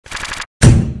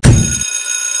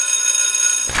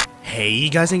Hey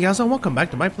guys and gals, and welcome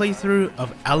back to my playthrough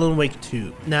of Alan Wake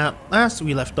 2. Now, last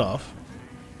we left off...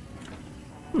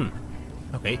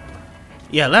 Okay.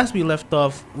 Yeah, last we left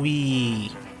off,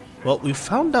 we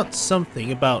found out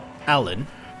something about Alan.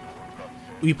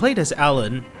 We played as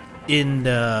Alan in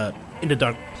the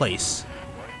dark place.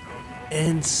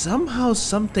 And somehow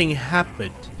something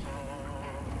happened.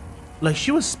 Like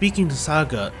she was speaking to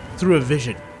Saga through a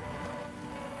vision.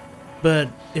 But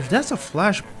if that's a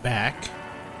flashback...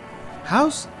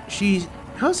 How's he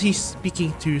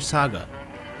speaking to Saga?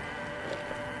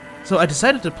 So I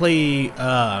decided to play,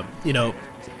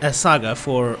 as Saga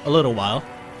for a little while,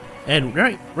 and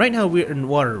right now we're in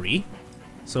Watery.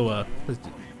 So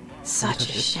Such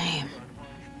a shame.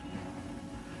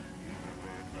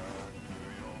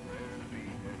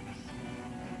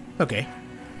 Okay,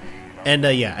 and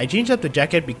yeah, I changed up the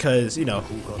jacket because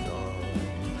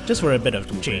just for a bit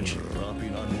of change.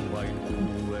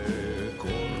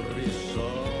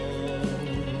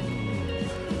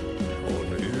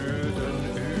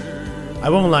 I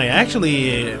won't lie, I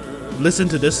actually listened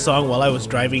to this song while I was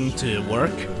driving to work,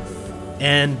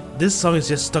 and this song is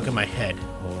just stuck in my head.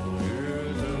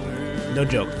 No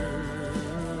joke.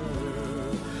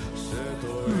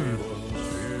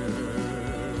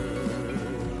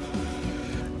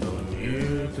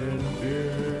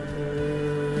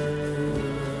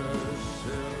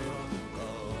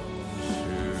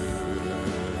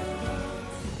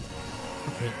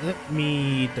 Okay, let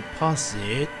me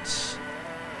deposit.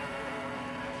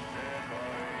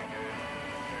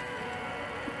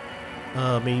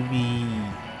 Maybe...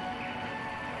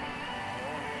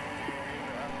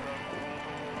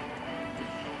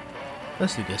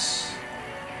 Let's do this.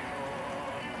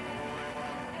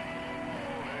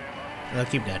 I'll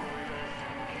keep that.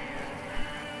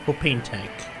 Propane tank.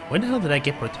 When the hell did I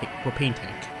get propane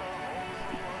tank?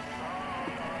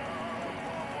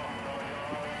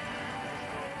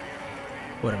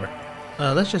 Whatever.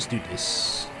 Let's just do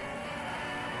this.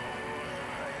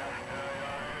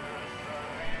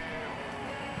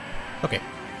 Okay.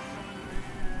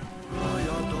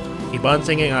 Keep on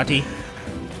singing, Ahti.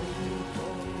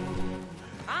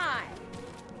 Hi.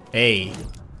 Hey.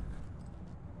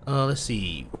 Let's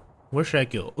see. Where should I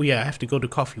go? Oh yeah, I have to go to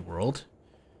Coffee World.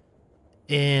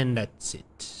 And that's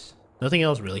it. Nothing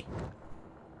else really.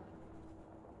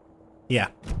 Yeah.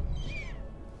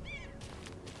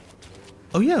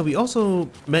 Oh yeah, we also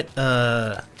met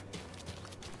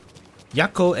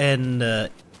Yako and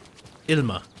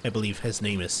Ilma, I believe his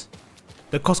name is.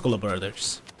 The Koskola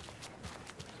brothers.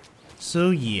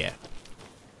 So yeah.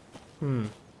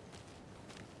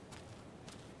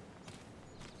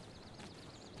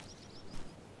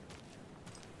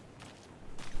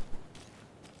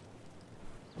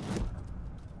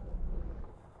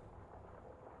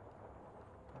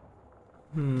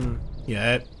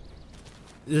 Yeah.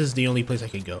 This is the only place I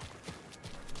can go.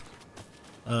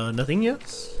 Nothing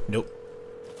else? Nope.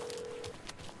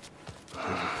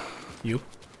 You?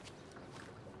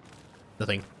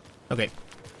 Nothing. Okay.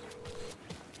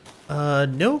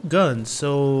 No guns,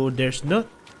 so there's not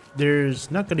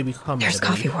gonna be combat. There's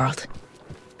Coffee World.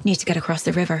 Need to get across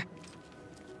the river.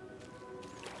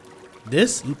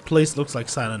 This place looks like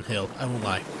Silent Hill, I won't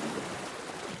lie.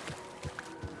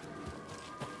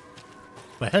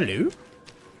 But hello?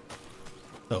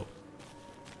 Oh.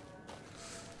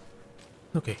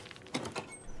 Okay.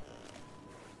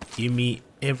 Give me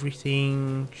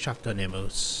everything. Shotgun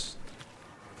ammos.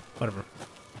 Whatever.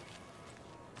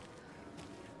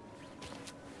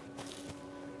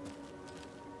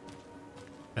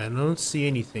 I don't see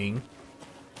anything.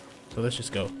 So let's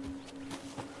just go.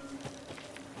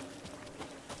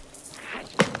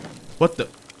 What the?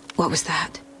 What was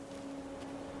that?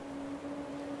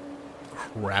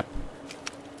 Crap.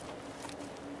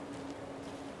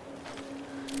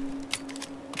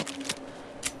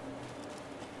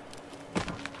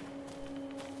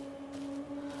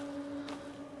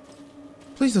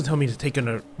 Please don't tell me to take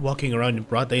on walking around in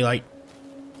broad daylight.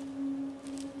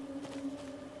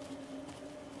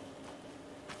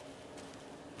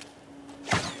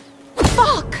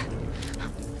 Fuck!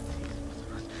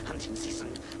 Hunting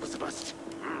season was a bust.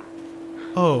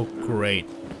 Oh, great.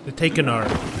 They're taking our...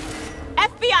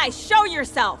 FBI, show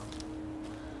yourself!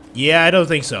 Yeah, I don't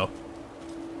think so.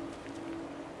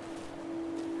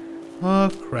 Oh,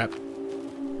 crap.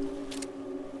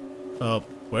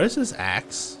 Where's his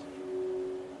axe?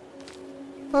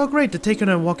 Oh, great. They're taking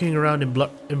on walking around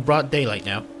in broad daylight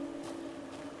now.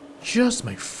 Just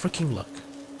my freaking luck.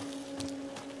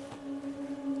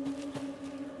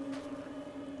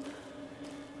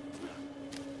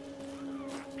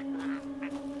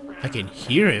 I can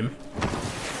hear him.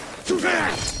 Too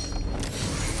fast!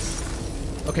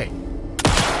 Okay.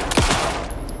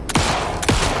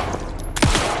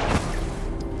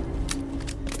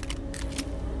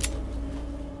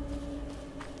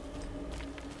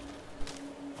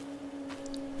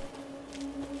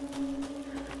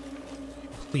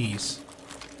 Please.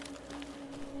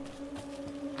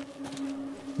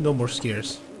 No more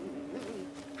scares.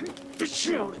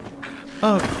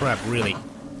 Oh crap, really?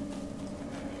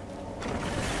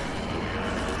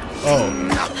 Oh.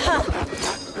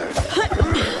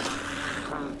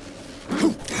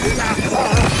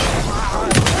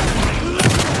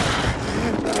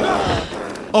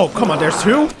 Oh, come on, there's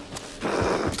two?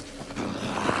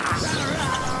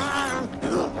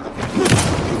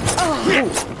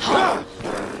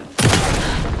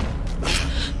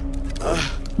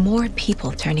 More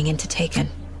people turning into Taken.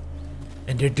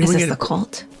 And they're Is doing this it. the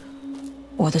cult?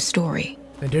 Or the story?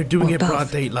 And they're doing Or it broad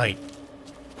both? daylight.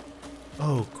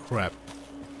 Oh crap.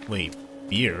 Wait,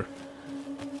 beer?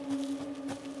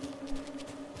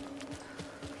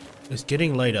 It's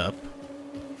getting light up.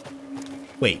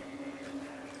 Wait.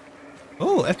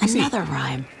 Oh, FPC. Another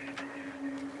rhyme.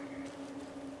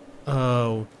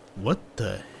 What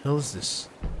the hell is this?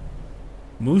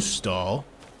 Moose stall?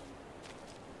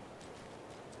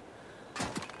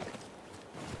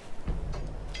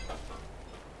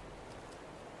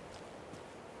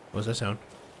 What's that sound?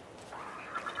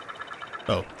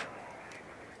 Oh.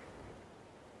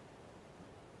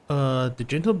 The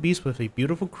gentle beast with a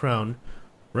beautiful crown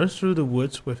runs through the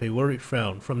woods with a worried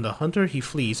frown. From the hunter he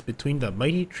flees between the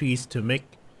mighty trees to make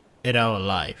it out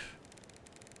alive.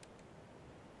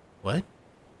 What?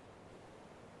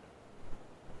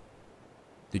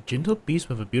 The gentle beast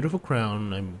with a beautiful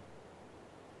crown. I'm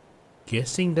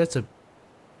guessing that's a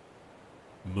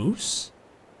moose?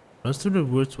 Runs through the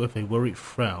woods with a worried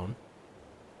frown.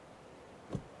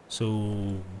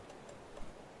 So...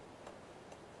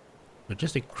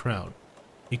 majestic crown.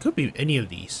 It could be any of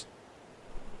these.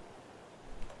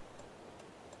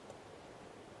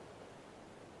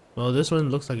 Well, this one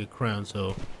looks like a crown,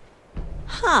 so...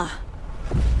 Huh.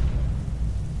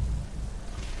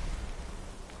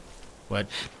 What?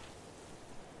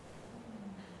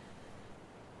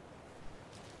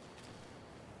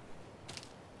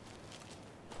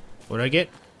 What'd I get?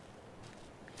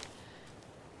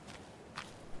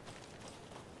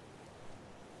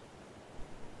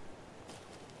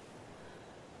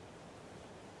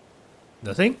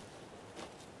 Nothing?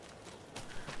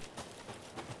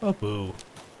 Oh, boo.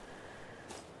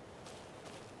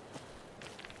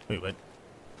 Wait, what?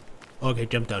 Okay,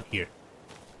 jump down here.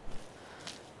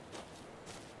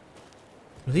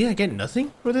 Really? I get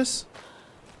nothing for this?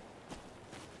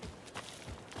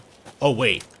 Oh,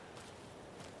 wait.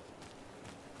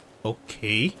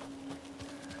 Okay.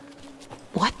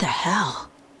 What the hell?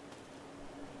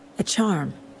 A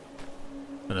charm.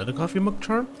 Another coffee mug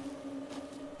charm?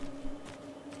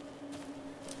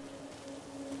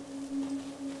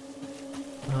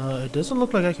 It doesn't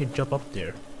look like I can jump up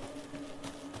there.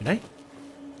 Can I?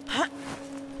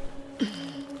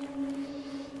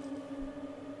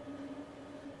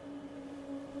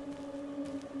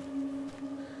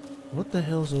 What the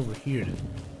hell's over here then?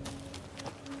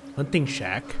 Hunting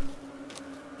shack?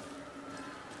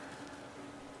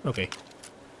 Okay.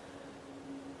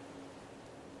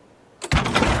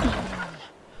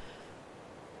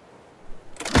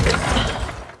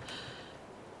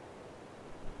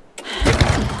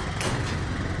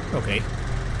 Okay.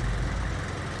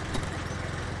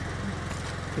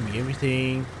 Give me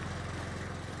everything.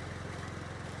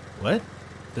 What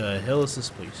the hell is this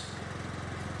place?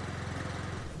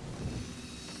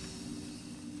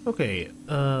 Okay,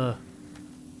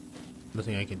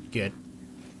 nothing I can get.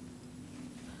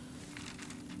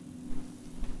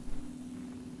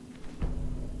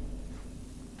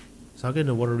 Saga in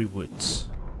the Watery Woods.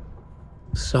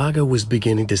 Saga was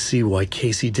beginning to see why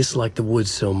Casey disliked the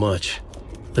woods so much.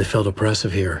 They felt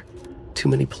oppressive here. Too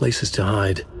many places to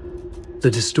hide.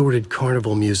 The distorted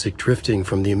carnival music drifting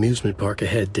from the amusement park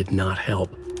ahead did not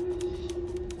help.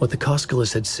 What the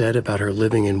Koskalas had said about her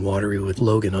living in Watery with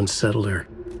Logan unsettled her.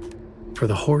 For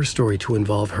the horror story to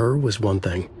involve her was one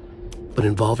thing, but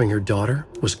involving her daughter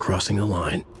was crossing a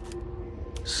line.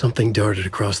 Something darted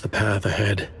across the path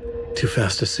ahead, too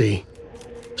fast to see.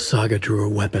 Saga drew her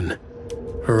weapon.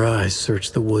 Her eyes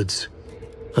searched the woods.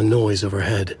 A noise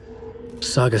overhead.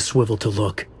 Saga swiveled to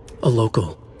look. A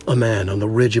local, a man on the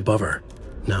ridge above her.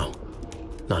 No,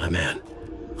 not a man.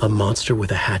 A monster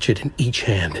with a hatchet in each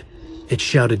hand. It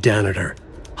shouted down at her.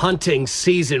 Hunting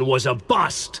season was a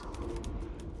bust!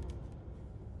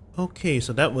 Okay,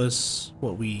 so that was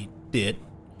what we did.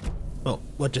 Well,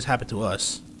 what just happened to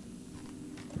us?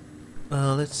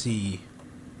 Let's see.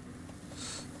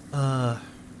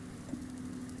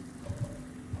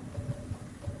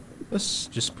 Let's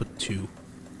just put 2.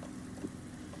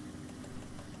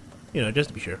 You know, just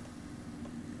to be sure.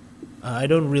 I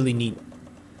don't really need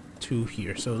 2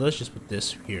 here, so let's just put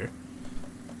this here.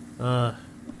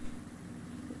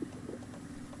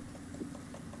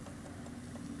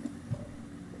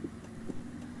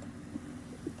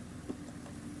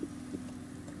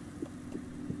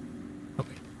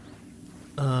 Okay.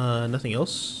 Nothing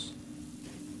else?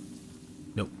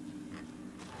 Nope.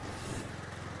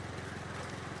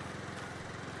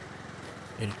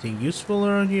 Anything useful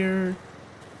around here?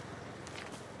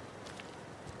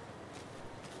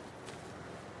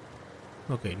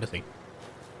 Okay, nothing.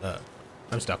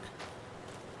 I'm stuck.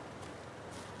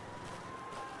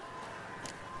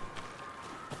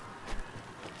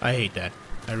 I hate that.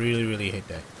 I really, really hate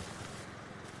that.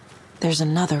 There's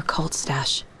another cult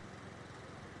stash.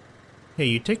 Hey,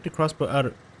 you take the crossbow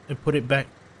out and put it back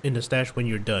in the stash when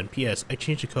you're done. P.S. I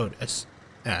changed the code as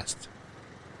asked.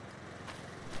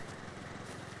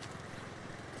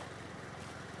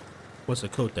 What's the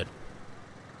code then?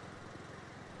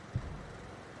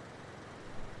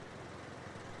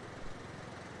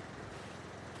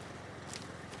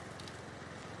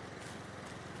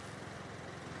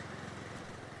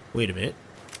 Wait a minute.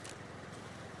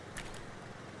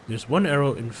 There's 1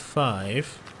 arrow in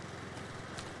 5,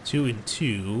 2 in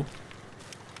 2,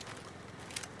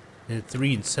 and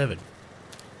 3 in 7.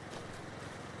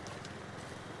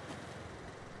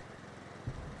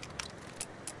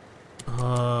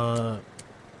 Uh,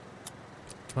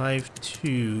 5,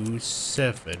 2,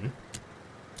 7.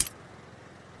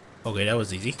 Okay, that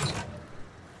was easy.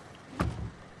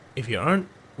 If you aren't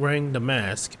wearing the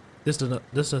mask, this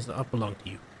does not belong to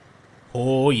you.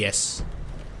 Oh yes.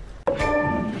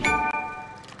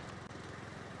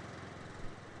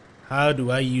 How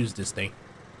do I use this thing?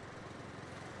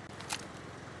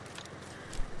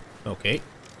 Okay.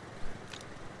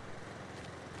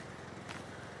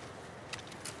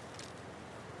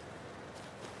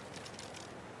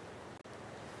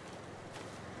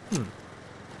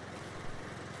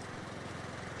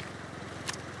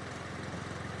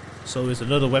 So it's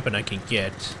another weapon I can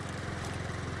get.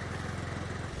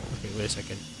 Okay, wait a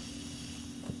second.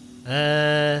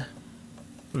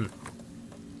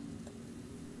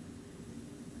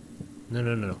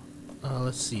 No.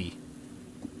 Let's see.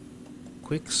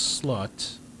 Quick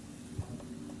slot.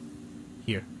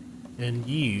 Here. And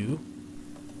you.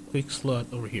 Quick slot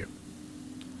over here.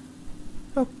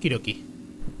 Okie dokie.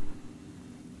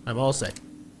 I'm all set.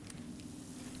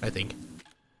 I think.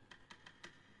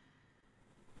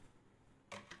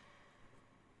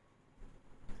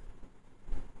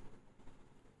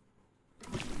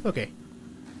 Okay.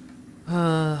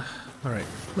 Alright.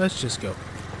 Let's just go.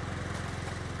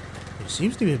 There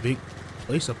seems to be a big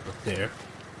place up there.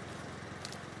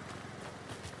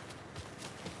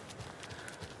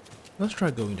 Let's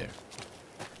try going there.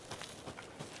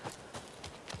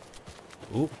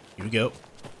 Oh, here we go.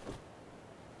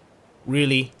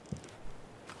 Really?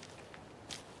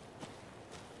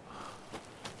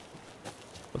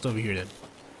 What's over here then?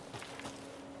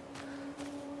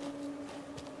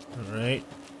 Alright.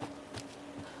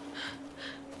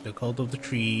 The cult of the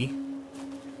tree.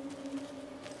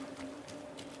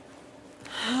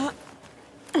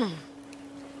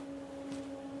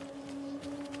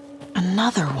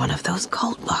 Another one of those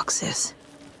cult boxes.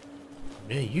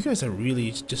 Man, you guys are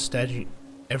really just stashing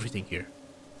everything here.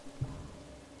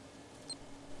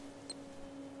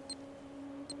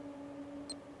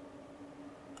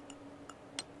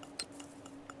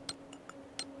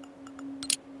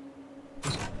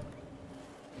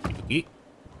 Okay.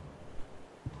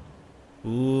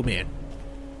 Oh man.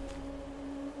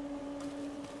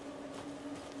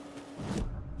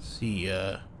 Let's see,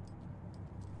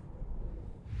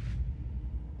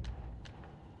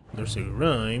 Nursery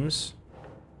Rhymes.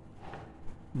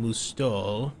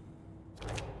 Mustal.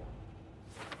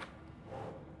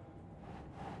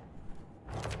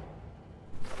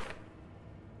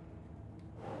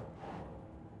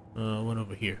 One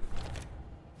over here.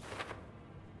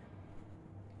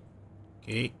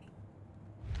 Okay.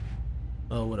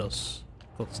 Oh, what else?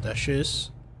 Cult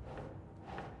stashes.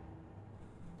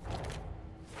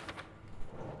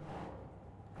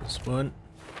 This one.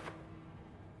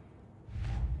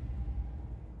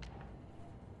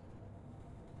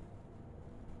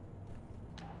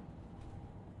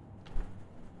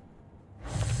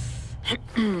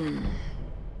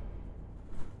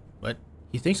 What?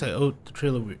 He thinks I owe the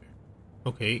trailer.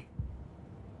 Okay.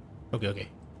 Okay.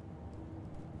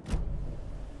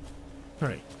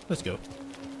 Alright, let's go.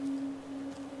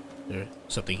 There's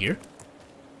something here.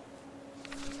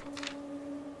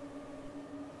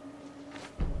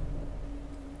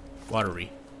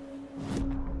 Watery.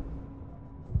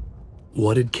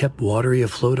 What had kept Watery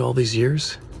afloat all these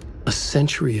years? A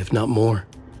century, if not more.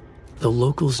 The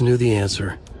locals knew the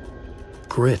answer.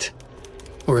 Grit.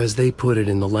 Or as they put it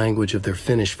in the language of their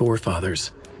Finnish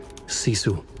forefathers,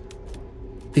 sisu.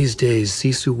 These days,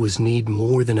 sisu was needed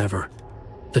more than ever.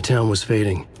 The town was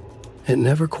fading. It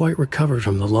never quite recovered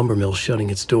from the lumber mill shutting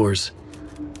its doors.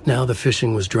 Now the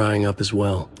fishing was drying up as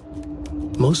well.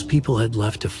 Most people had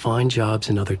left to find jobs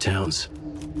in other towns.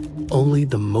 Only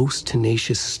the most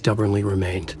tenacious stubbornly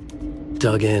remained.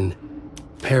 Dug in.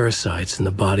 Parasites in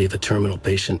the body of a terminal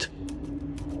patient.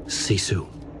 Sisu.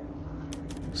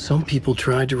 Some people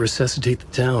tried to resuscitate the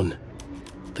town.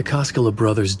 The Koskela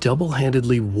brothers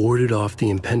double-handedly warded off the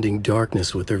impending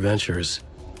darkness with their ventures.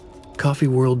 Coffee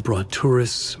World brought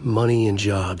tourists, money, and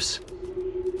jobs.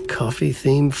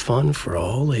 Coffee-themed fun for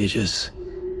all ages.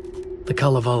 The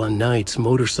Kalevala Knights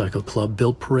Motorcycle Club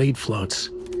built parade floats.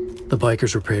 The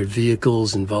bikers repaired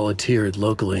vehicles and volunteered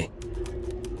locally.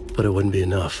 But it wouldn't be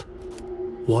enough.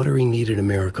 Watery needed a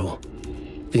miracle.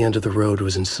 The end of the road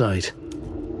was in sight.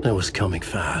 It was coming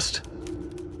fast.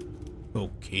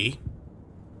 Okay.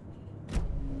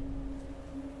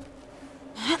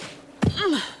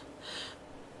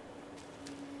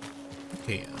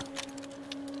 Okay.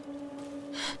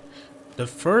 The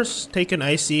first taken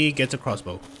I see gets a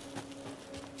crossbow.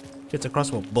 Gets a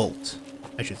crossbow bolt,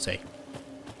 I should say.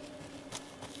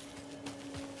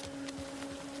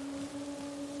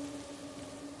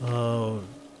 Oh,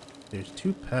 there's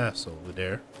two paths over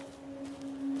there.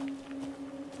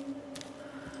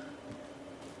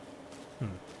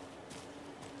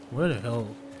 Where the hell?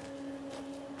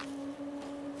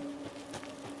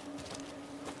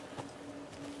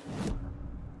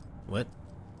 What?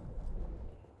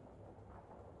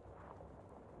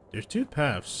 There's two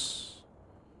paths.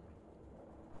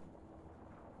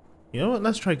 You know what?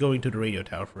 Let's try going to the radio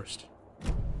tower first.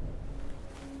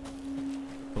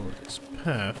 Follow this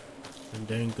path and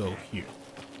then go here.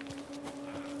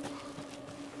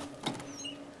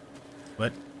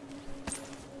 What?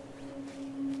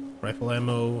 Rifle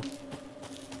ammo.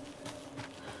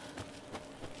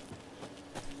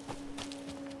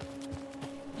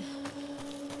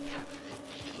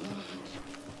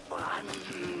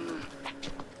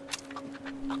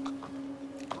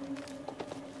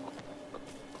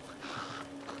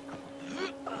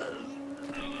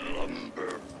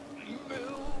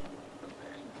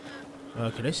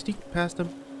 Can I sneak past them?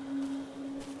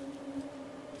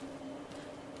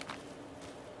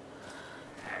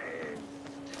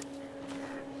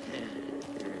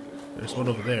 There's one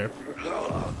over there.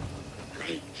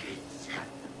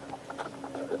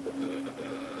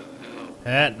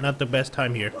 Pat, not the best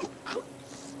time here.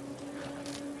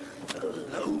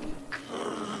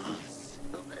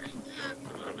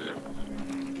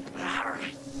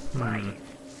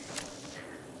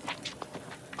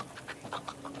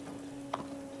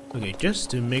 Okay, just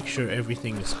to make sure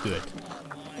everything is good.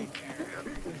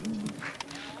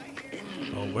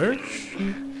 Oh, where is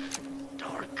she?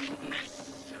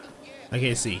 I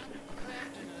can't see.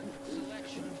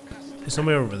 It's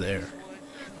somewhere over there.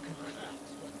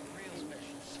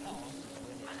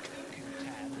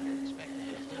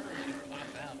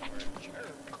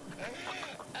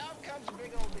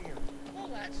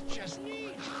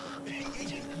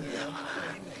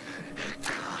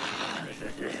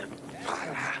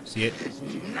 See it?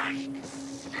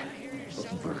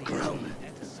 Overgrown.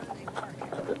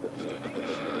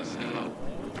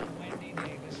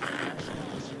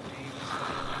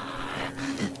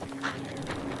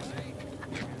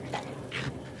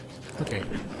 Okay.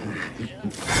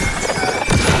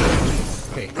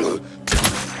 Okay.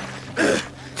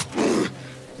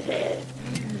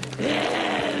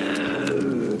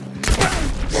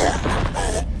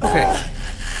 Okay.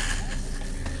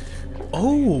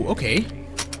 Oh, okay.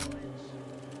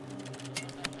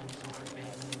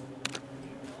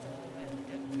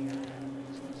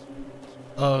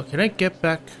 Can I get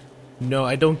back? No,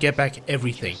 I don't get back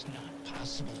everything. Just not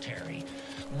possible, Terry.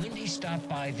 Wendy stopped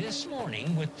by this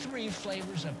morning with 3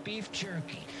 flavors of beef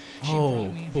jerky. She Oh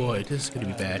brought me boy, this is gonna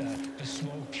be bad. The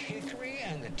smoked hickory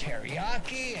and the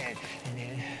teriyaki and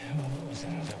then what was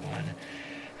that other one?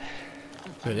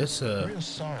 Wait, this I'm real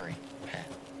sorry, Pat.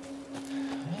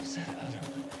 What was that other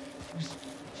one? It was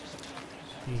just...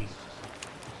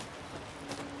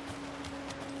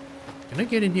 Can I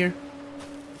get in here?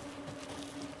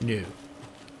 No.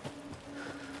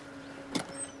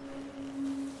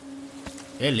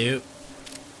 Hello.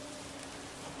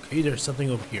 Okay, there's something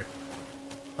over here.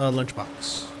 A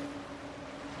lunchbox.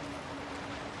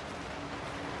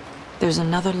 There's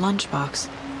another lunchbox.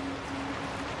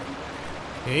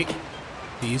 Okay.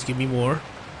 Please give me more.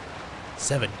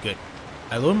 7. Good.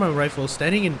 I lowered my rifle,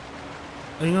 standing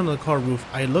on the car roof.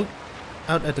 I looked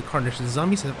out at the carnage. The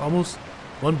zombies have almost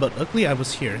won, but luckily I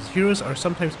was here. Heroes are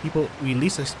sometimes people we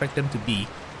least expect them to be.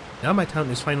 Now my town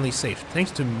is finally safe.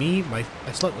 Thanks to me, I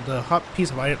slung the hot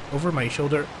piece of iron over my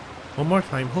shoulder one more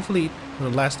time, hopefully for the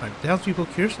last time. The townspeople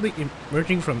curiously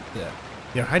emerging from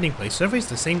their hiding place surfaced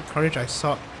the same carnage I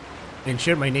saw and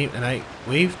cheered my name, and I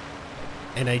waved,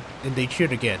 and they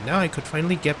cheered again. Now I could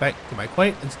finally get back to my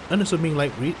quiet and unassuming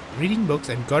life, reading books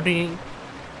and gardening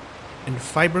and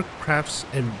fiber crafts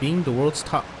and being the world's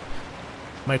top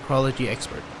micrology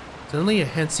expert. Suddenly a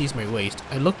hand seized my waist.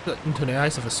 I looked into the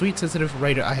eyes of a sweet, sensitive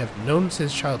writer I have known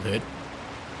since childhood.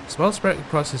 A smile spread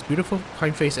across his beautiful,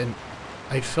 kind face, and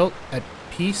I felt at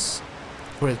peace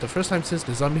for the first time since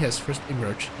the zombie has first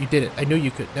emerged. You did it. I knew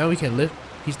you could. Now we can live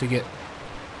peace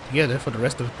together for the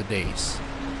rest of the days.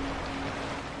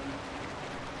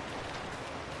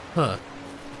 Huh.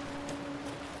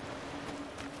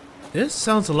 This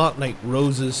sounds a lot like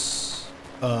Rose's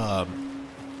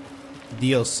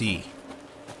DLC.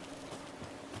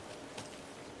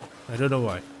 I don't know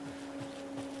why.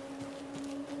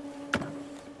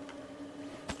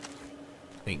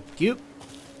 Thank you.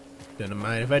 Don't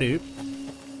mind if I do.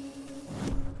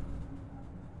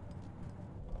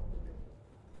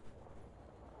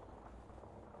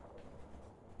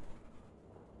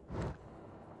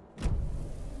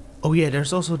 Oh yeah,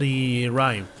 there's also the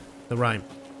rhyme. The rhyme.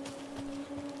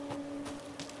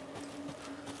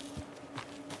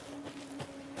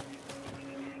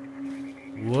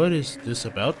 What is this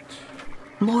about?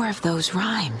 More of those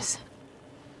rhymes.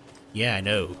 Yeah, I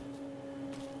know.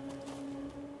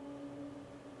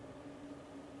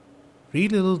 3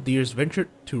 little deers ventured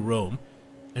to Rome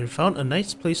and found a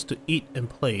nice place to eat and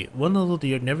play. 1 little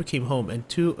deer never came home, and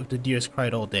 2 of the deers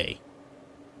cried all day.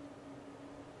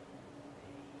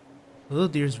 Little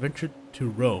deers ventured to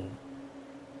Rome.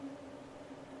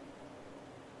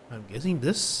 I'm guessing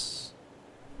this.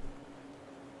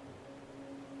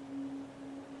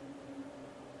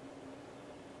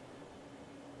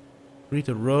 Read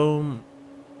to Rome.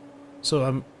 So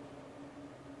I'm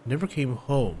never came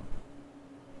home.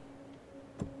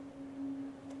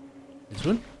 This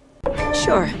one?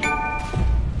 Sure.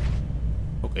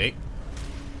 Okay.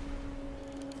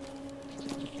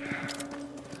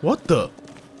 What the?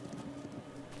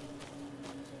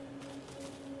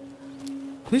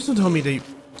 Please don't tell me they...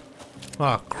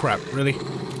 Ah, crap, really?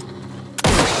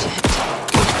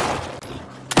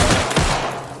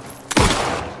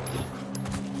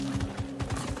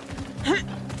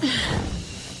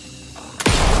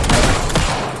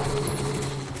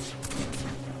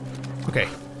 Okay.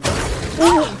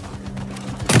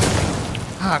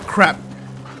 Ah, crap.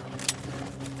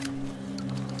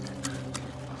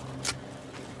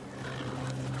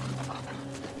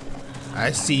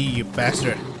 I see you,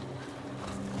 bastard.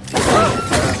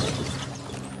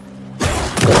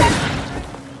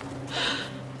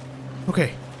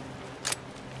 Okay.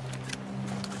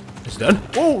 It's done.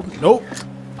 Oh, nope.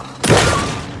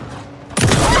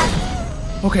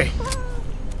 Okay.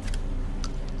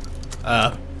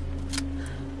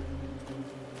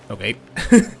 Okay.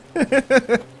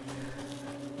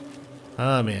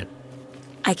 Ah, man.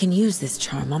 I can use this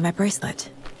charm on my bracelet.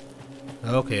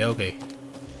 Okay, okay.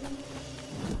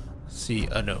 Let's see,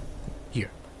 no.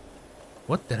 Here.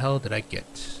 What the hell did I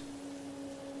get?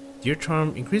 Deer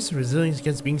charm increases resilience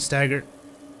against being staggered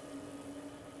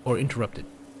or interrupted.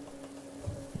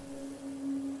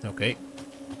 Okay.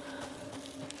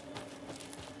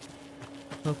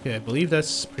 Okay, I believe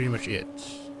that's pretty much it.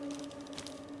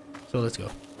 So let's go.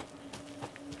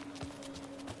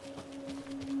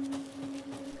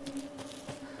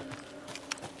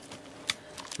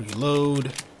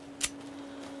 Reload.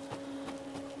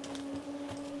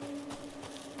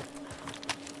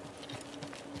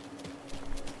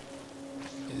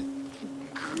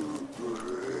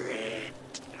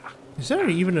 Is there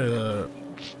even a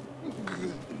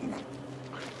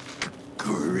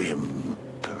Grim.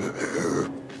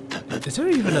 Is there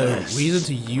even a reason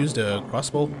to use the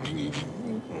crossbow?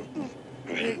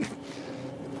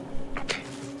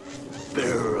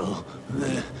 Feral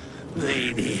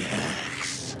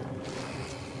maniacs.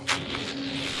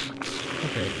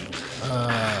 Okay.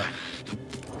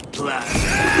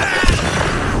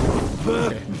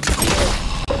 Okay.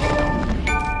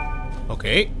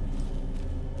 Okay.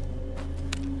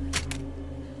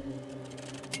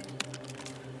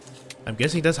 I'm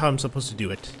guessing that's how I'm supposed to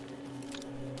do it.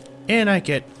 And I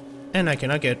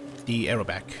cannot get the arrow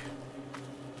back.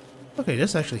 Okay,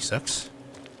 this actually sucks.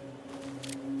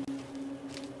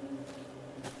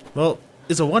 Well,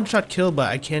 it's a one-shot kill, but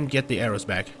I can't get the arrows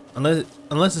back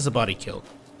unless it's a body kill,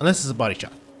 unless it's a body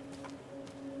shot.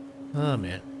 Oh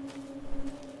man.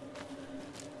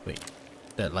 Wait,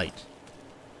 that light.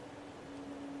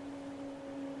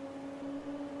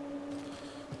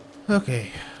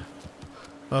 Okay.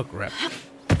 Oh crap.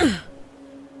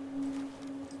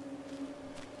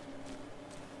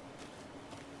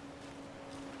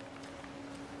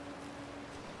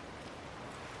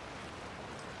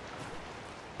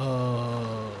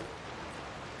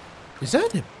 Is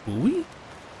that a buoy?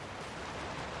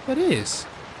 That is.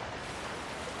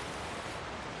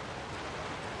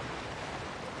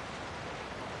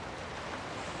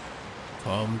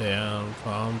 Calm down,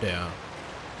 calm down.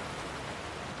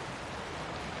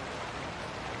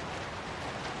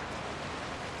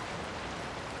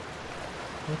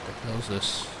 What the hell is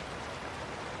this?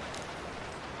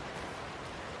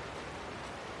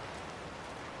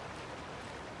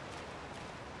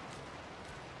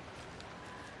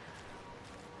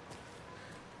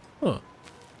 Huh.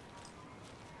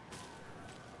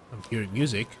 I'm hearing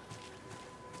music.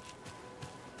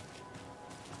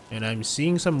 And I'm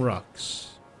seeing some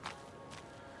rocks.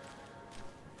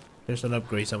 There's an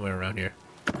upgrade somewhere around here.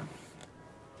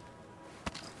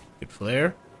 Good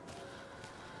flare.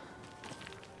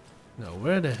 Now,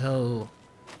 where the hell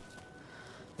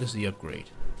is the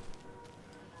upgrade?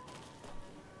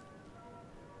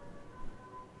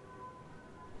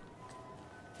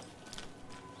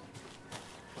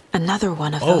 Another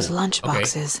one of those Oh, lunch okay.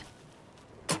 boxes.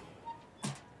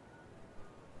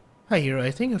 Hi, Hero.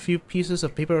 I think a few pieces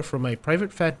of paper from my private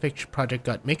fanfiction project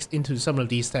got mixed into some of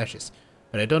these stashes,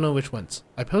 but I don't know which ones.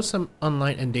 I post some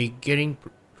online and they getting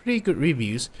pretty good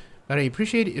reviews, but I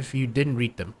appreciate it if you didn't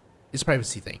read them. It's a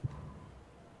privacy thing.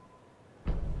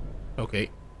 Okay.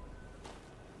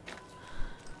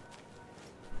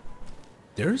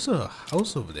 There's a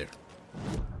house over there.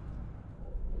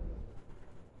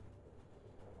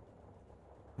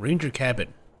 Ranger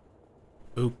cabin.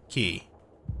 Okay.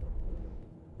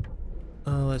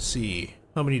 Let's see.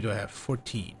 How many do I have?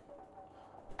 14.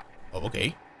 Oh,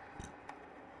 okay.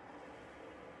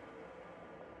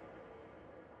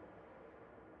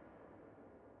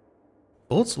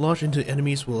 Bullets launched into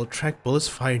enemies will attract bullets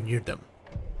fired near them.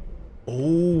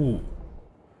 Oh.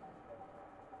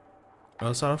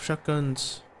 Sawed-off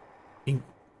shotguns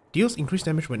deals increased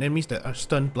damage when enemies that are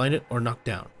stunned, blinded, or knocked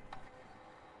down.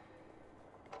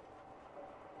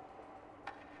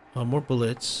 More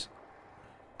bullets.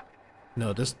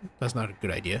 No, that's not a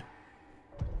good idea.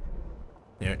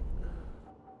 There.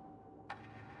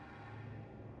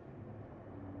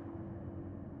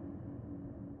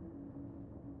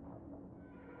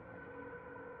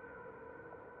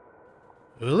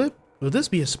 Will this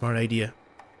be a smart idea?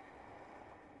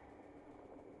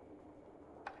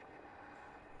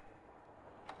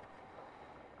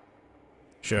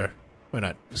 Sure, why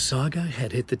not? Saga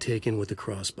had hit the Taken with the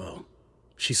crossbow.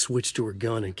 She switched to her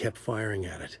gun and kept firing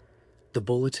at it. The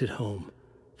bullets hit home,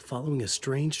 following a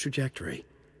strange trajectory,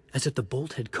 as if the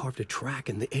bolt had carved a track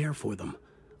in the air for them,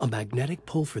 a magnetic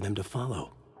pull for them to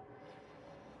follow.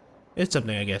 It's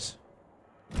something, I guess.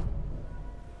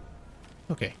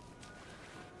 Okay.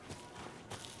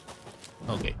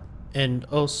 Okay. And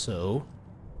also,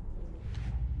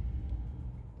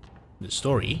 the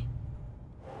story.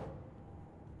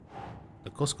 The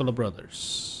Koskala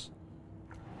brothers.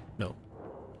 No.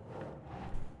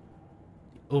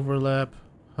 The overlap.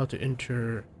 How to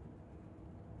enter.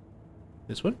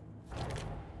 This one?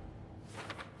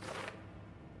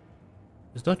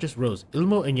 It's not just Rose.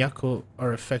 Ilmo and Yako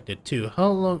are affected too. How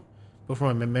long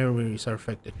before my memories are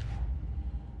affected?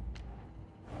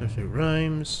 There's the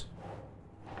rhymes.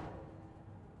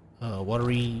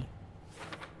 Watery.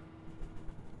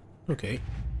 Okay.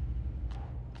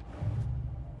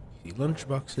 The lunch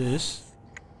boxes.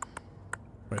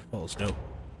 Right, falls no.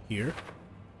 Here.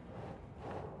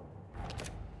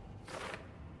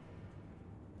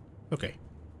 Okay.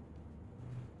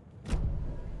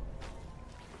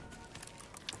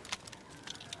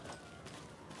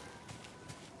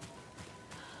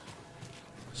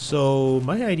 So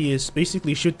my idea is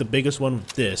basically shoot the biggest one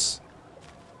with this,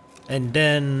 and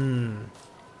then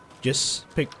just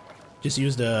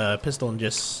use the pistol and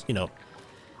just, you know,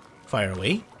 fire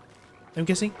away. I'm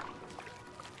guessing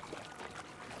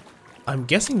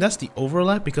that's the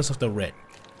overlap because of the red.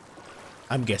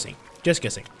 I'm guessing. Just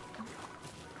guessing.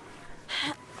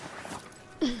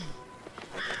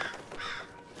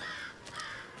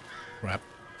 Crap.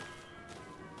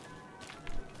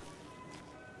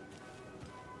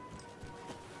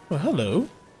 Well, hello.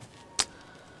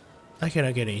 I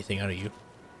cannot get anything out of you.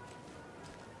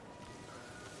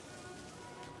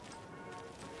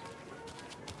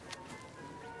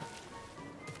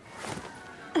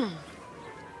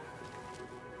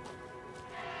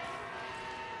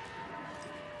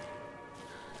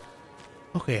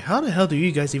 Okay, how the hell do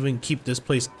you guys even keep this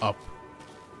place up?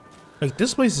 Like,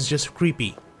 this place is just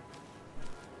creepy.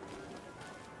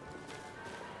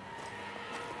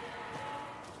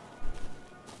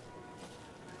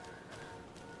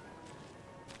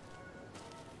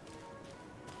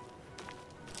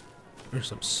 There's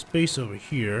some space over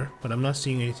here, but I'm not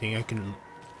seeing anything I can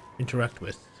interact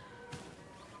with.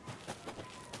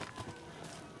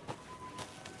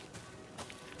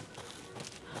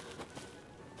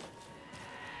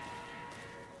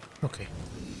 Okay.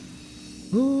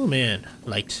 Oh man,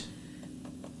 light.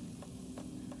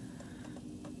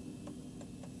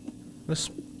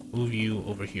 Let's move you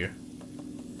over here.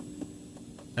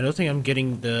 I don't think I'm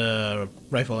getting the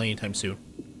rifle anytime soon.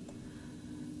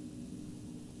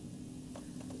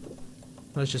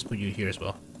 Let's just put you here as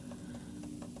well.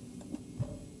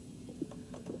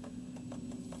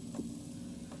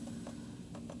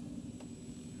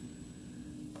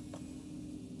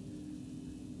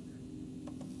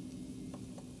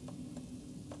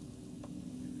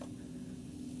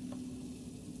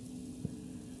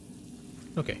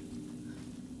 Okay.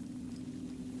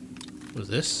 What's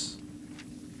this?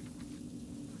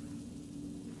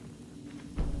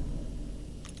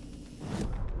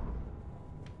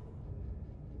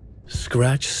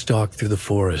 Scratch stalked through the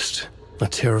forest, a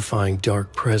terrifying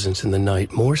dark presence in the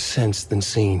night, more sensed than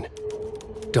seen.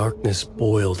 Darkness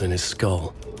boiled in his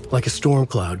skull, like a storm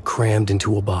cloud crammed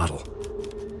into a bottle.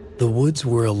 The woods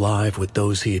were alive with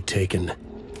those he had taken.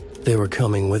 They were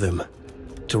coming with him,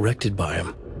 directed by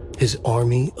him, his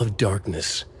army of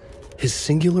darkness. His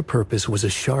singular purpose was a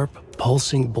sharp,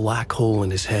 pulsing black hole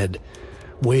in his head,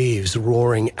 waves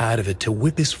roaring out of it to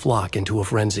whip his flock into a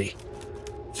frenzy,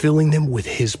 filling them with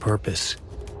his purpose.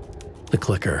 The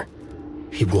clicker.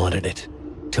 He wanted it,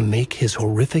 to make his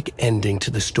horrific ending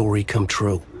to the story come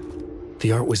true.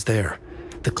 The art was there.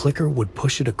 The clicker would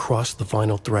push it across the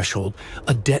final threshold,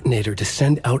 a detonator to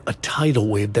send out a tidal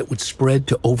wave that would spread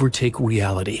to overtake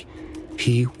reality.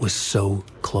 He was so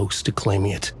close to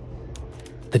claiming it.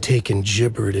 The Taken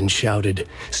gibbered and shouted,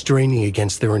 straining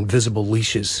against their invisible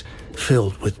leashes,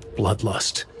 filled with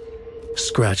bloodlust.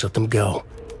 Scratch let them go.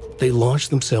 They launched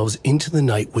themselves into the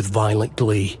night with violent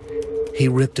glee. He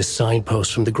ripped a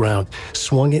signpost from the ground,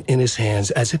 swung it in his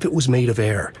hands as if it was made of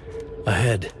air.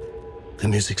 Ahead, the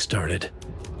music started.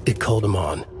 It called him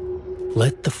on.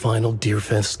 Let the final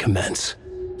Deerfest commence.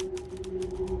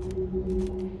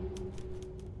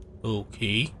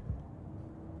 Okay.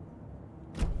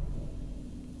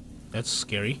 That's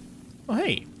scary. Oh,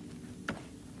 hey.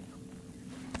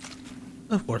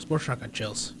 Of course, more shotgun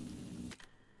shells.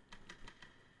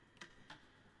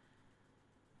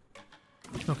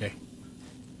 Okay.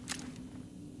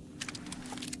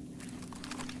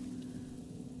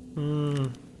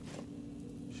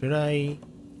 Should I?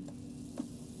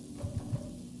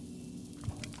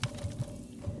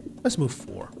 Let's move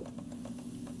 4.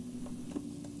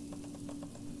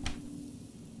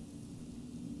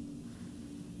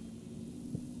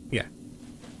 Yeah.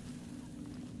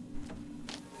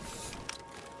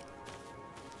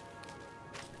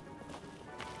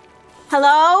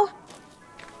 Hello?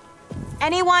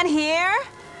 Anyone here?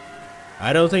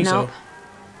 I don't think Nope.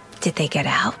 so. Did they get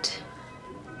out?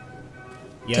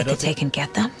 Yeah, I Did the don't think. Taken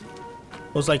get them?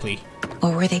 Most likely.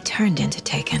 Or were they turned into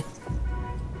Taken?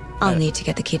 I'll need to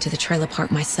get the key to the trailer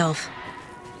park myself.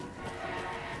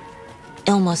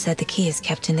 Ilmo said the key is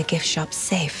kept in the gift shop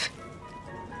safe.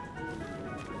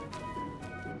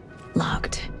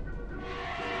 Locked.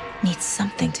 Needs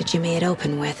something to jimmy it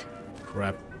open with.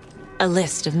 Crap. A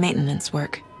list of maintenance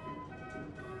work.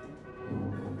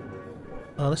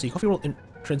 Let's see. Coffee roll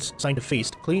entrance sign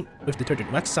defaced. Clean with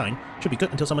detergent. Wax sign. Should be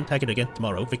good until someone tag it again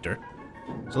tomorrow. Victor.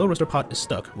 Slow roaster pot is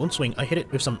stuck. Won't swing. I hit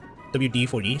it with some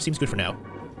WD-40. Seems good for now.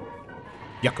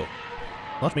 Yakko.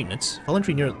 Launch maintenance. Fallen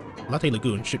tree near Latte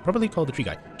Lagoon. Should probably call the tree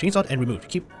guy. Chainsawed and removed.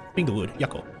 Keeping the wood.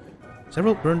 Yakko.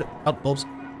 Several burned out bulbs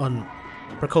on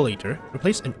percolator.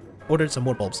 Replaced and ordered some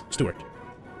more bulbs. Stewart.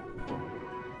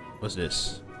 What's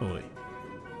this? Oh wait.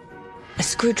 A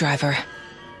screwdriver.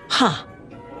 Huh.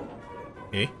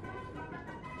 Okay.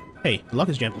 Hey, the lock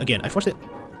is jammed again. I forced it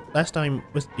last time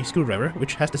with the screwdriver,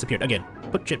 which has disappeared again.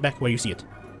 Put shit back where you see it.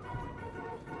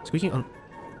 Squeaking on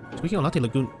Latte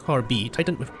Lagoon car B.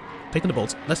 Tighten the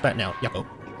bolts. Less bad now. Yakko.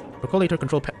 Percolator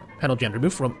control panel jammed.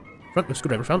 Removed from front with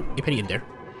screwdriver. Found a penny in there.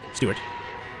 Stewart.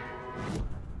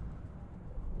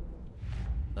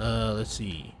 Let's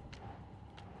see.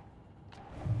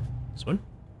 This one.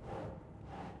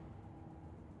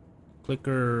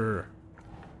 Clicker.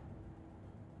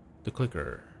 The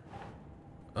clicker.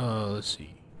 Let's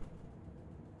see.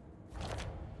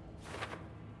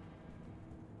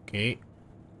 Okay.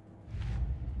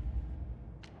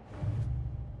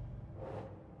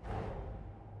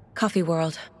 Coffee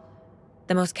World.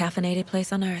 The most caffeinated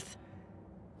place on Earth.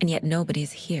 And yet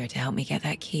nobody's here to help me get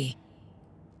that key.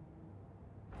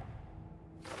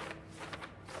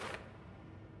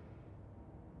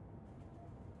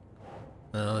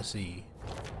 Let's see.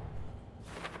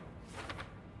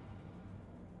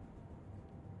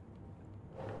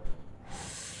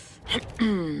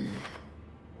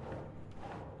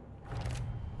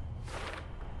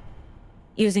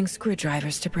 Using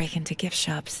screwdrivers to break into gift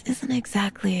shops isn't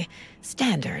exactly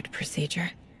standard procedure.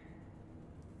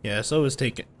 Yeah, so is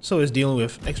dealing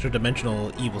with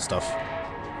extra-dimensional evil stuff.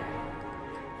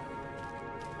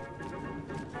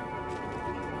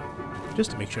 Just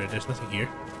to make sure there's nothing here.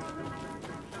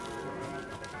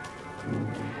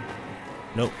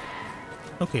 Nope.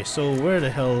 Okay, so where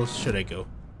the hell should I go?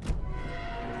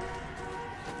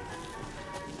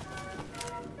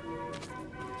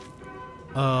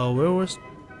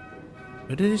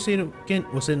 Where did he say it again?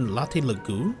 Was it in Latte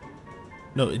Lagoon?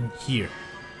 No, in here.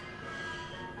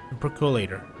 The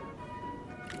percolator.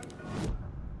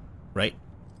 Right?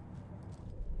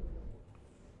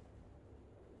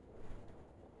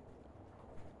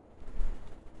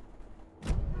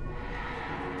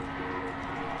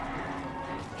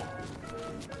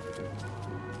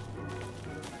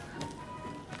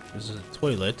 This is a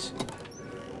toilet.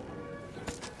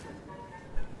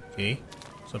 Okay,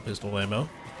 some pistol ammo.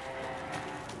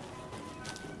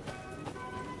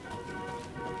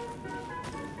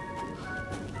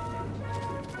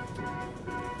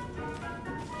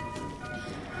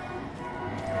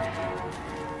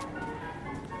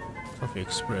 Coffee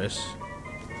Express.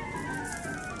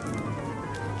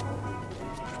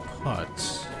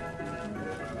 Pots.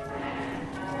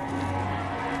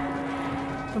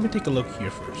 Let me take a look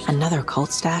here first. Another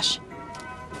cult stash?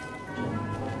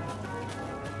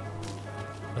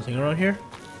 Nothing around here?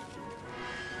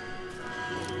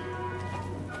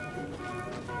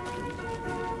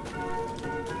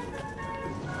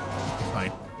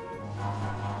 Fine.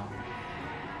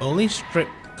 Only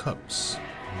striped cups.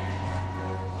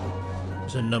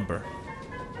 There's a number.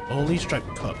 Only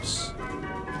striped cups.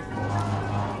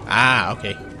 Ah,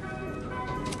 okay.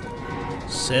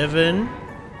 7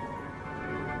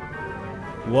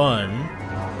 1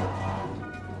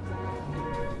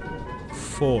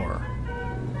 4.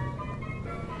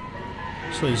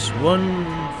 So it's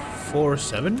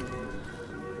 147?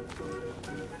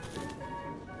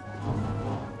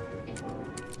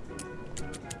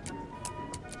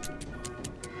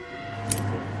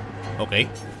 Okay.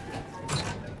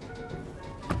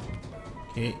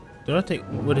 Okay. Do not take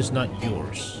what is not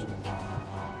yours.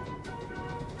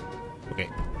 Okay.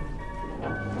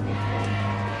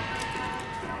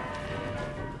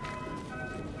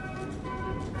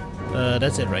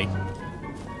 That's it, right?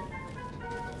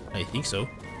 I think so.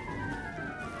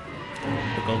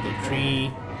 The golden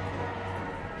tree.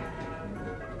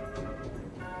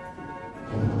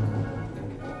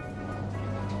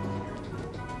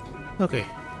 Okay,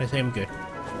 I think I'm good.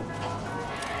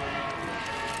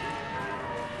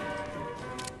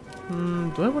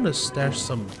 Do I want to stash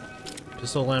some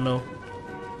pistol ammo?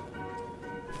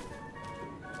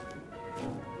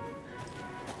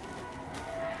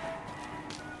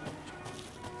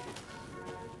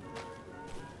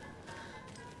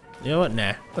 You know what?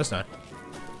 Nah, let's not.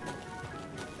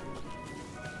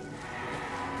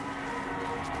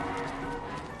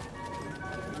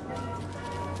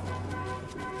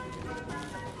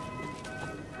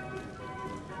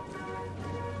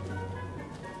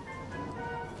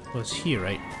 Well, it's here,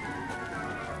 right?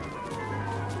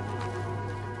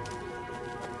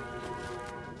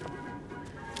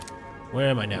 Where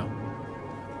am I now?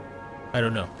 I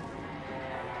don't know.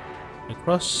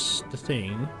 Across the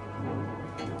thing.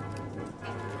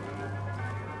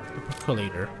 The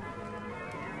percolator.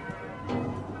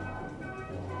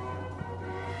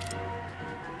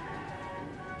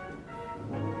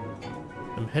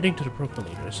 I'm heading to the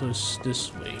percolator, so it's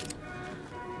this way.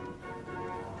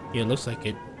 Yeah, it looks like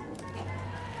it.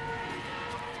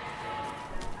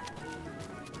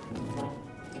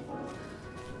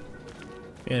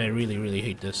 And I really, really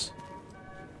hate this.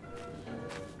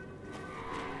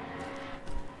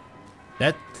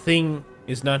 That thing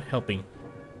is not helping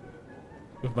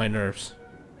with my nerves.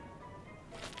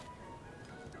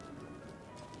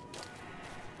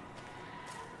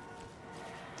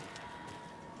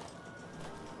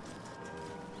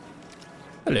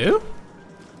 Hello?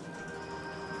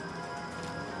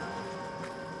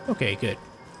 Okay, good.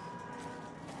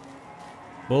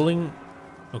 Bowling?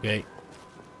 Okay.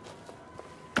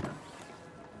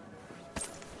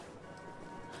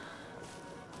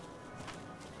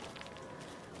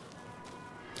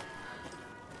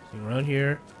 Around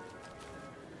here.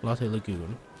 Latte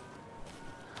Lagoon.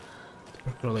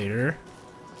 Percolator.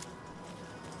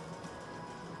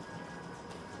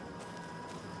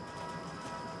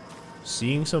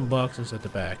 Seeing some boxes at the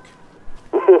back.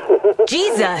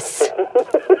 Jesus!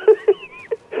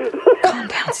 Calm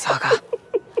down, Saga.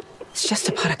 It's just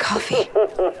a pot of coffee.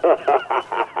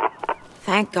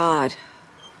 Thank God.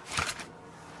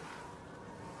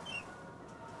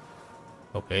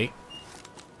 Okay.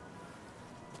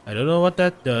 I don't know what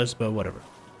that does, but whatever.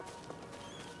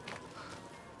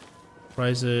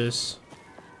 Prizes.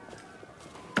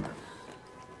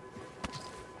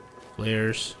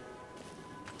 Flares.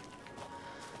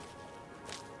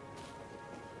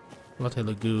 Latte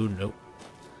Lagoon, nope.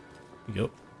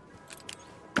 Yup.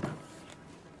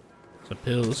 Some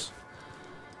pills.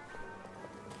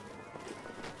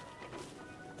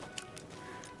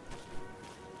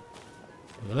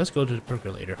 Well, let's go to the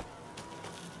percolator.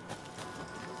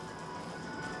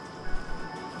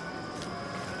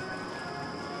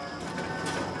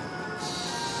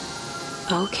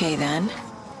 Okay, then.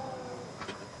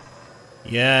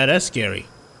 Yeah, that's scary.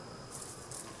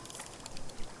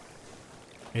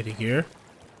 Anything here?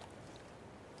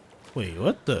 Wait,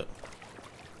 what the?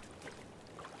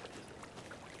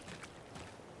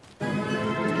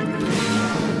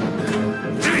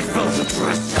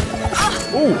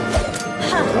 Oh!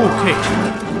 Okay.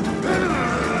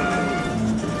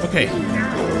 Okay.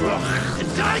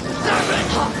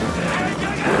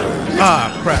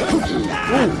 Ah, crap.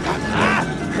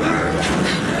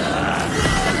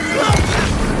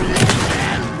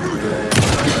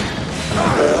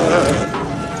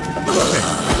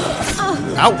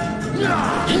 Ow!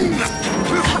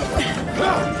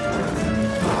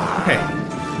 Okay.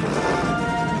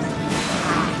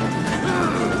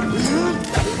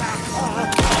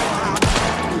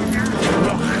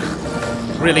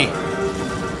 Really?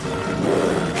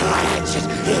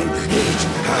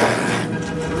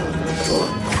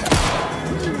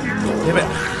 Damn it.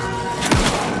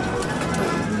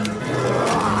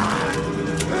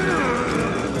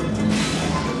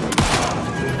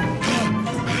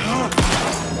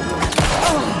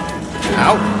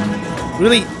 Ow!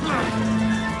 Really?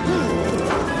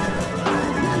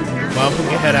 Mom, put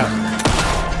your head out.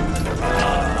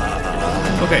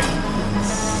 Okay.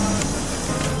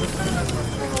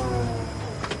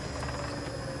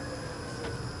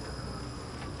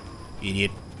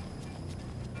 Idiot.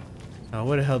 Now,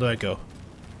 where the hell do I go?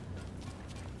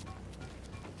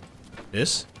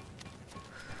 This?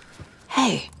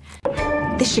 Hey,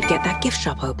 this should get that gift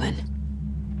shop open.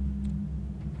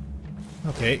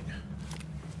 Okay.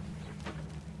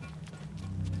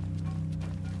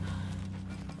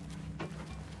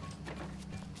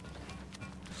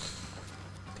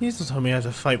 Please don't tell me I have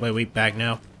to fight my way back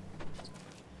now.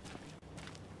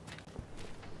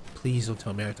 Please don't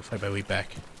tell me I have to fight my way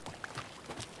back.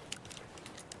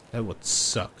 That would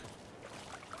suck.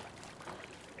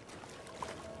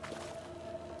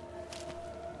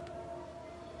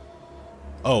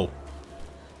 Oh.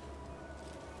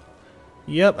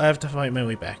 Yep, I have to fight my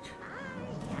way back.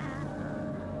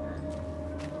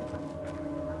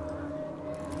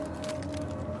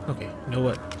 Okay, you know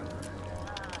what?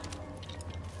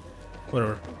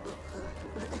 Whatever.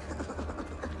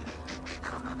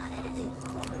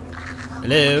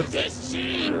 Hello?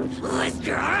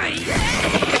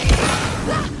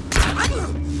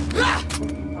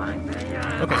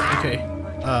 Okay.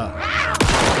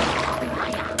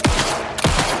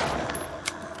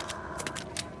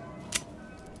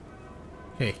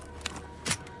 Okay.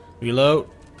 Reload.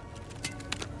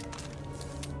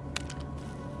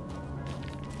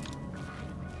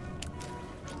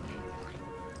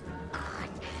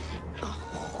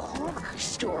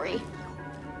 Story.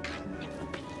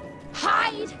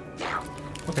 Hide!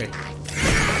 Okay.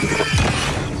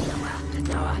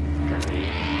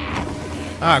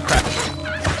 Ah, crap.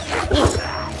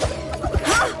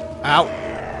 Ow.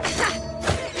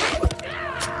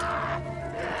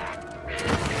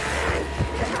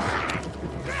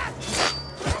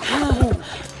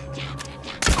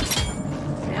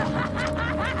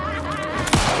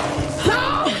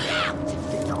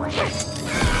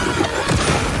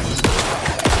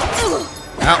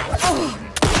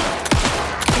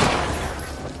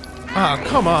 Ah,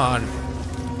 come on.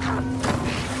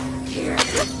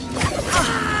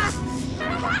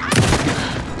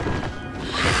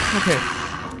 Okay.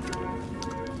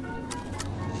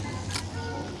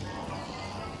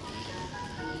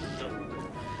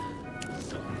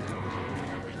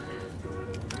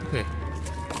 Okay.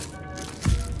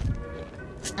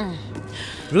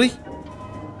 Really?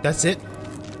 That's it?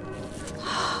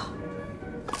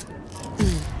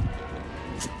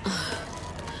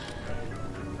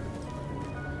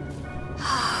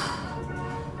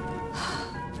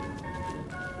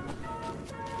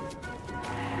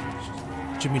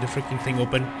 jimmy the freaking thing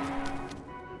open.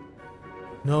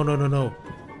 No, no, no, no.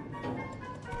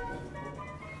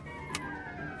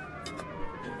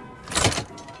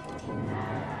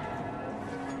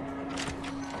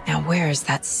 Now where is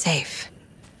that safe?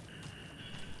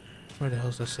 Where the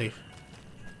hell's the safe?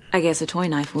 I guess a toy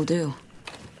knife will do.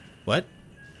 What?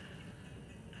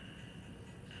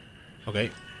 Okay.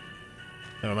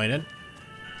 Never mind then.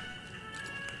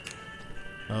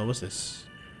 What's this?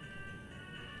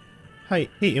 Hi,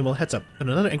 hey Emil, heads up. And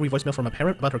another angry voicemail from a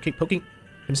parent about her kid poking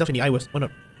himself in the eye with one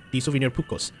of the souvenir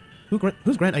pucos.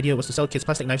 Whose grand idea was to sell kids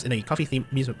plastic knives in a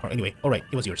coffee-themed amusement park? Anyway, alright,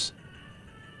 it was yours.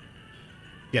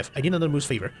 Jeff, I need another moose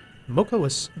favor. Mocha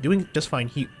was doing just fine.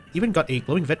 He even got a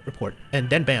glowing vet report, and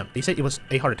then bam, they said it was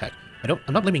a heart attack. I'm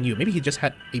not blaming you. Maybe he just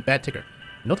had a bad ticker.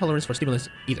 No tolerance for stimulants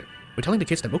either. We're telling the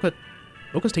kids that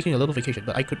Mocha's taking a little vacation,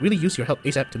 but I could really use your help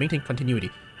ASAP to maintain continuity.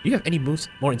 Do you have any moose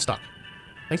more in stock?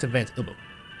 Thanks in advance, Ilmo.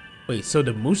 Wait, so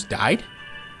the moose died?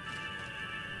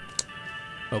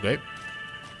 Okay.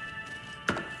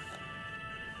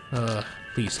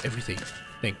 Please, everything.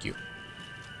 Thank you.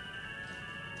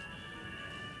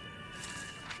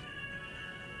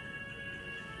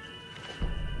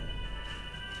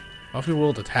 Coffee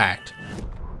World attacked.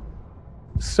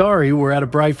 Sorry, we're at a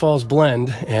Bright Falls blend.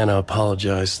 Anna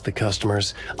apologized to the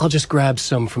customers. I'll just grab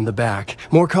some from the back.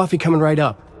 More coffee coming right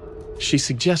up. She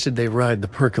suggested they ride the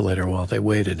percolator while they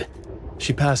waited.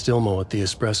 She passed Ilmo at the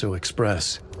Espresso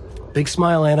Express. Big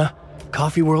smile, Anna.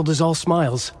 Coffee World is all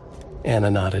smiles. Anna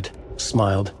nodded,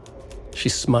 smiled. She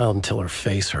smiled until her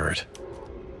face hurt.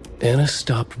 Anna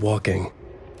stopped walking,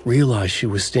 realized she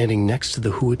was standing next to the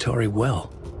Huatari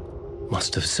well.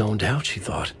 Must have zoned out, she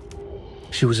thought.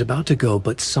 She was about to go,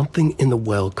 but something in the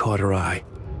well caught her eye.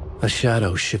 A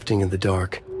shadow shifting in the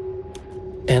dark.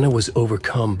 Anna was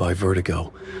overcome by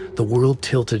vertigo. The world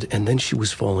tilted, and then she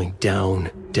was falling down,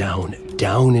 down,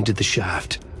 down into the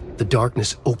shaft. The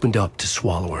darkness opened up to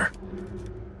swallow her.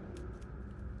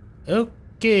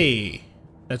 Okay.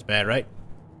 That's bad, right?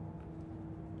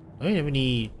 I don't have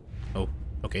any... Oh,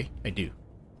 okay, I do.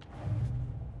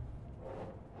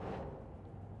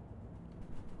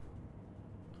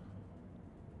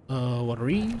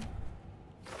 Watery.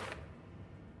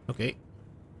 Okay.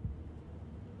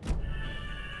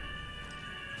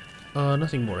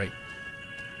 Nothing more, right?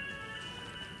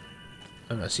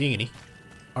 I'm not seeing any.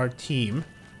 Our team.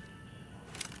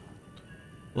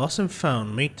 Lost and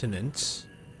found, maintenance.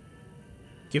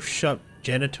 Gift shop,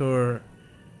 janitor,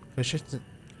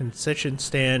 concession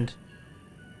stand,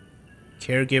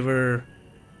 caregiver,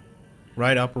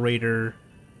 ride operator.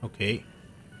 Okay.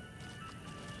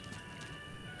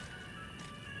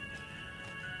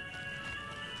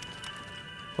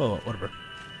 Oh, whatever.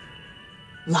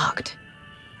 Locked.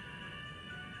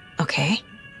 Okay.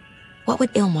 What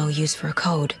would Ilmo use for a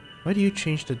code? Why do you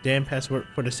change the damn password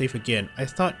for the safe again? I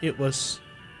thought it was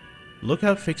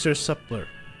Lookout Fixer Suppler.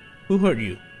 Who hurt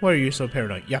you? Why are you so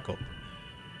paranoid? Yako.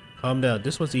 Calm down.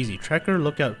 This one's easy. Tracker,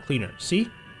 lookout, cleaner. See?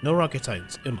 No rocket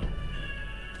science. Ilmo.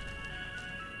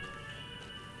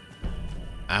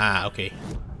 Ah, okay.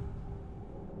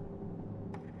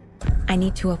 I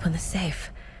need to open the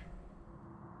safe.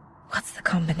 What's the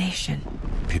combination?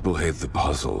 People hate the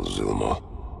puzzles, Ilmo.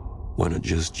 Why not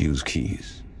just use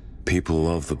keys? People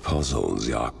love the puzzles,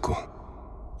 Yako.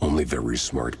 Only very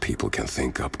smart people can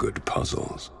think up good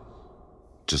puzzles.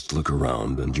 Just look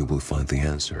around and you will find the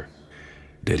answer.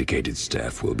 Dedicated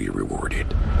staff will be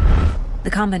rewarded.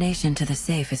 The combination to the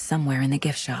safe is somewhere in the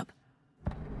gift shop.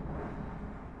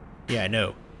 Yeah, I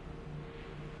know.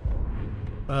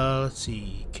 Let's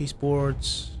see. Case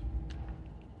boards.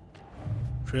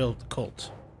 Trail of the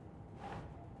Cult.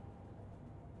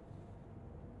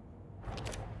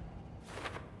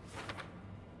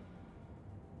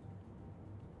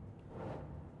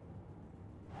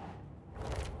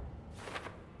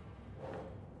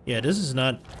 Yeah, this is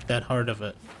not that hard of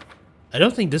a... I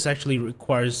don't think this actually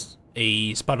requires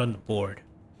a spot on the board,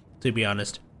 to be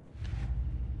honest.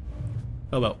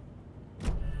 Oh well.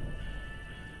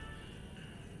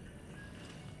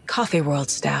 Coffee World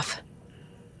staff.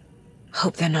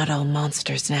 Hope they're not all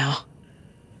monsters now.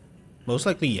 Most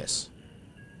likely, yes.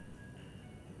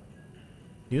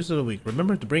 News of the week.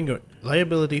 Remember to bring your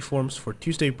liability forms for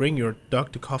Tuesday. Bring your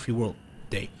dog to Coffee World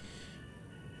Day.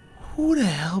 Who the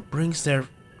hell brings their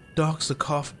dogs to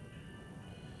coffee?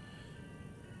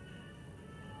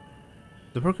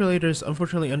 The percolator is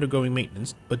unfortunately undergoing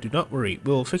maintenance, but do not worry.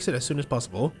 We'll fix it as soon as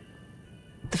possible.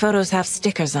 The photos have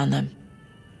stickers on them.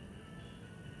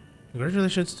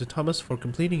 Congratulations to Thomas for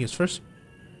completing his first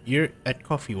year at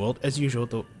Coffee World. As usual,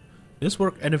 though, this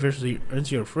work anniversary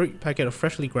earns you a free packet of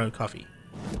freshly ground coffee.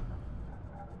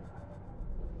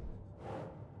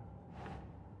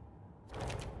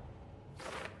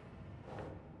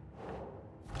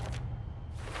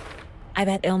 I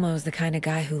bet Ilmo's the kind of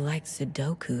guy who likes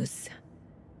Sudokus.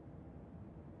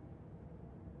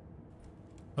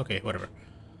 Okay, whatever.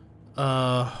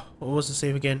 What was the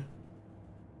save again?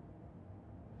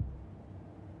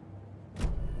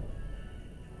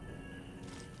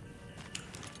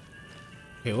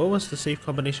 Okay, what was the save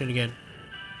combination again?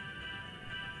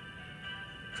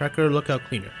 Tracker, lookout,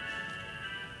 cleaner.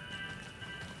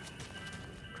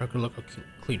 Tracker, lookout,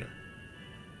 cleaner.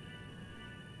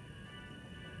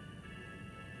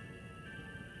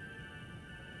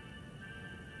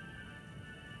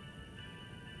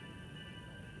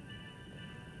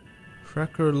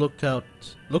 Tracker, lookout.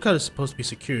 Lookout is supposed to be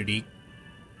security.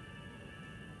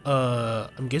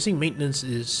 I'm guessing maintenance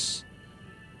is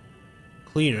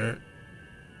cleaner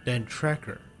than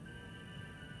tracker.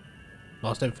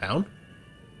 Lost and found?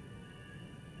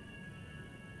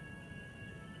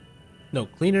 No,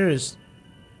 cleaner is...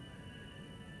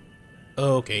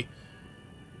 Oh, okay.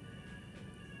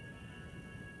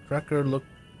 Tracker, lookout,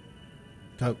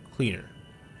 cleaner.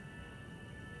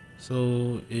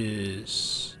 So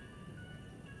is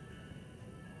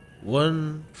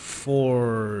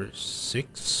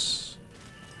 146.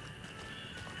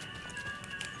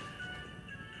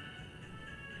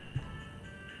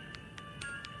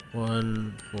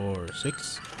 One, 4,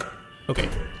 6. Okay.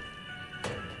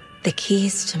 The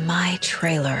keys to my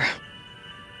trailer.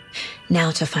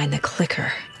 Now to find the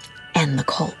clicker and the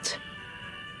Colt.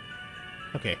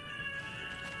 Okay.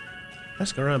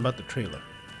 Ask around about the trailer.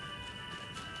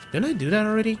 Didn't I do that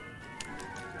already?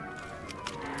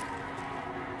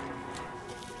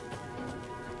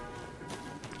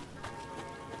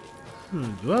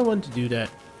 Do I want to do that?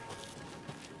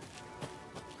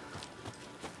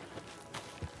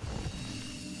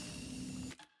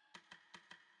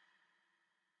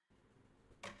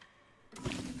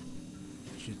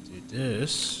 Should do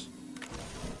this.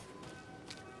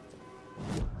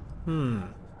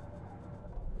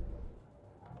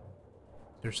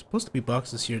 There's supposed to be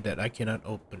boxes here that I cannot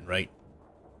open, right?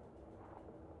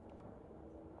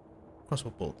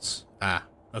 Crossbow bolts. Ah,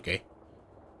 okay.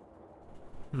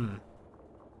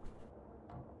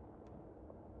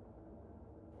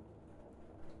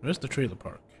 Where's the trailer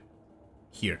park?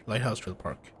 Here, Lighthouse Trailer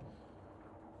Park.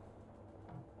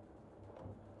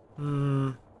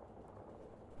 I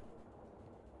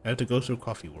have to go through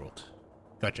Coffee World.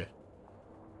 Gotcha.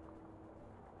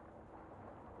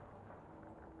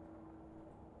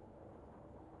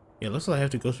 Yeah, looks like I have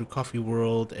to go through Coffee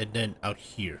World and then out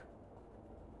here.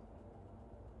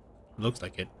 Looks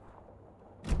like it.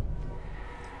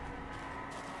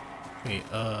 Okay,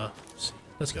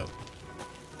 let's go.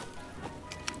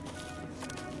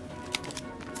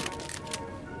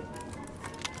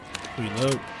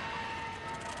 Reload.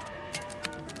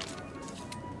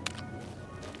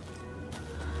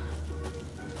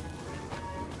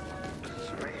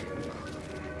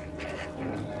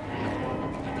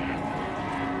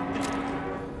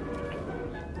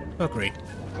 Oh, great.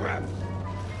 Grab.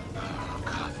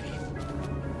 Coffee.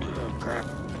 Grab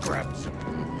some.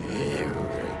 Here we go.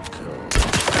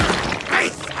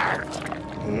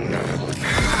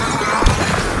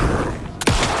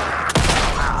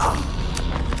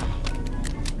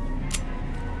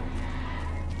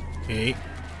 Okay.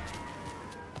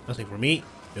 Nothing for me.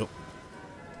 Nope.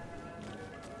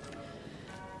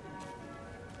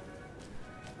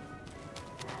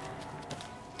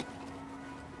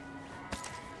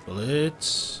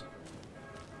 Bullets.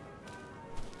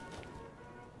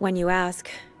 When you ask,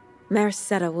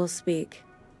 Merceda will speak.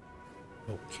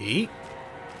 Okay.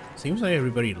 Seems like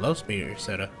everybody loves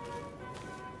Merceda.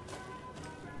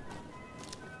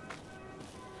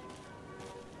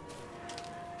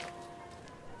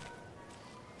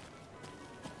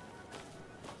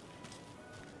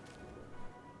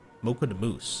 Mocha the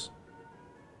Moose.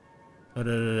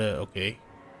 Okay.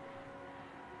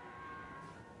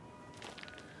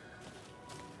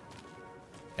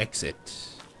 Exit.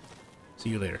 See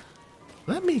you later.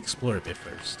 Let me explore a bit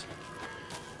first.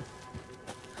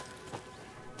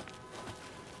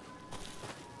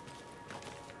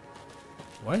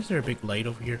 Why is there a big light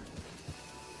over here?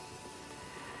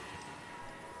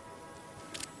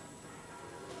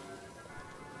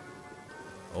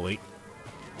 Oh wait.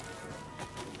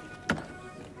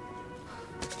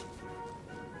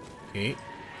 Okay.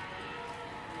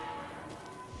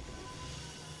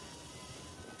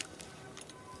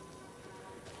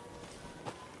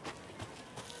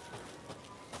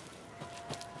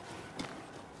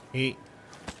 Okay.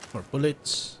 More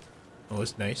bullets. Oh,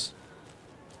 it's nice.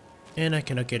 And I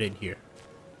cannot get in here.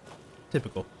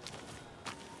 Typical.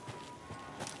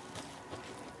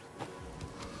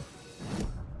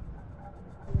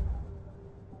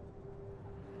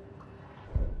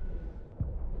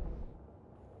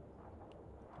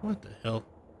 What the hell?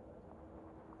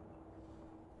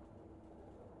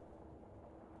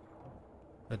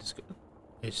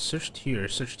 I searched here, I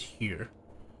searched here.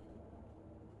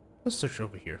 Let's search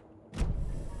over here.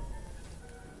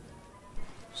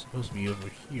 It's supposed to be over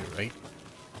here, right?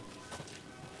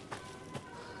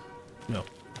 No.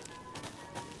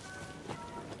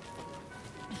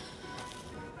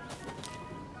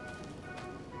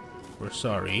 We're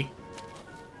sorry.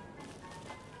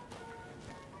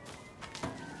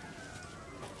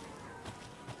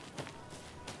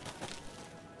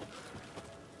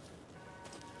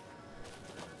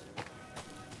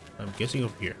 I'm guessing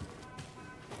over here.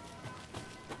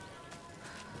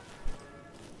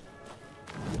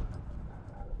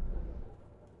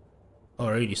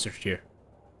 Already searched here.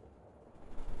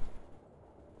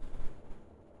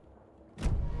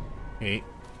 Okay.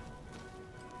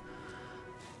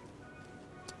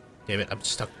 Damn it, I'm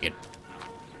stuck again.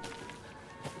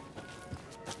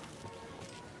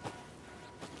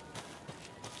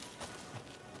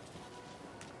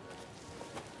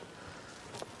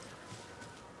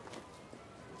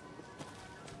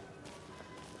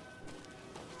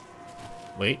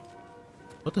 Wait.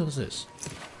 What the hell is this?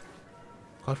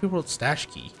 Coffee World stash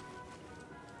key.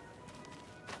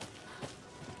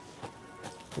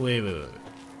 Wait.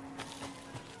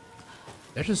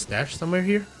 There's a stash somewhere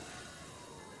here?